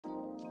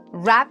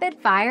Rapid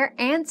fire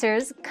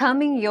answers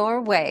coming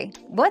your way.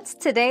 What's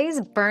today's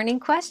burning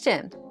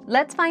question?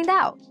 Let's find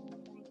out.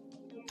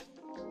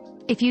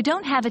 If you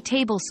don't have a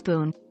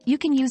tablespoon, you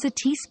can use a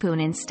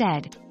teaspoon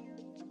instead.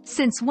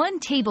 Since 1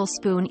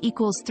 tablespoon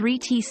equals 3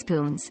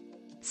 teaspoons,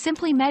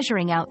 simply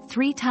measuring out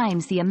 3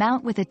 times the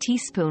amount with a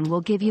teaspoon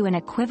will give you an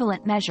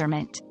equivalent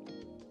measurement.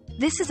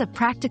 This is a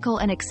practical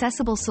and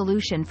accessible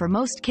solution for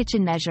most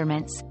kitchen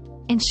measurements,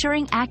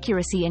 ensuring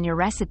accuracy in your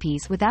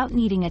recipes without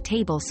needing a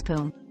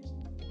tablespoon.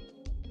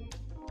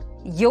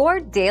 Your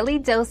daily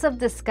dose of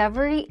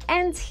discovery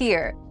ends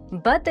here,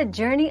 but the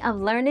journey of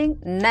learning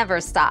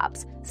never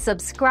stops.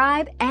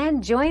 Subscribe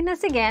and join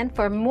us again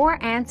for more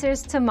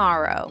answers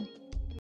tomorrow.